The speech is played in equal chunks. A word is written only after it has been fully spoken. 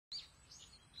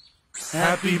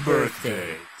Happy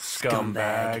birthday,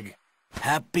 scumbag.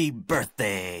 Happy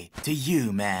birthday to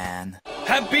you, man.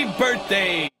 Happy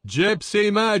birthday,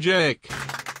 Gypsymagic.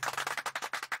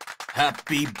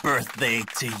 Happy birthday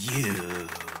to you.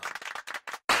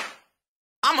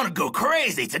 I'm gonna go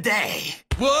crazy today.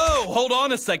 Whoa, hold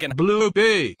on a second.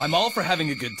 Bloopy. I'm all for having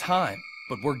a good time,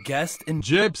 but we're guests in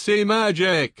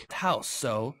Gypsymagic. house,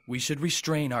 so we should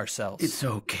restrain ourselves. It's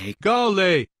okay.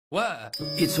 Golly. What?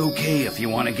 It's okay if you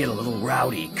want to get a little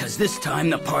rowdy, 'cause this time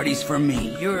the party's for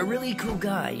me. You're a really cool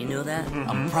guy, you know that?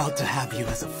 I'm proud to have you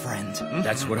as a friend.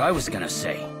 That's what I was gonna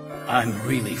say. I'm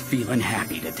really feeling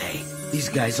happy today. These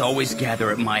guys always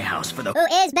gather at my house for the Who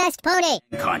is best pony?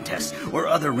 contest or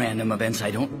other random events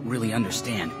I don't really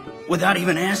understand, without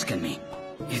even asking me.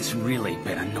 It's really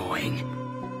been annoying.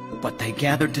 But they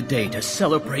gathered today to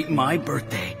celebrate my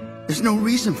birthday. There's no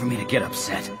reason for me to get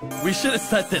upset. We should have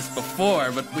said this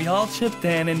before, but we all chipped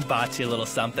in and bought you a little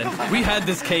something. We had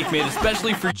this cake made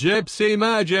especially for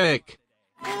Gypsymagic.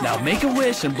 Now make a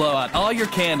wish and blow out all your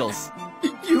candles.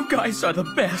 You guys are the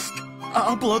best.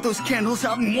 I'll blow those candles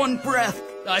out in one breath.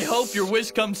 I hope your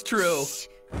wish comes true.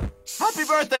 Happy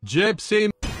birthday! Gypsy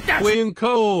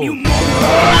Winkle. You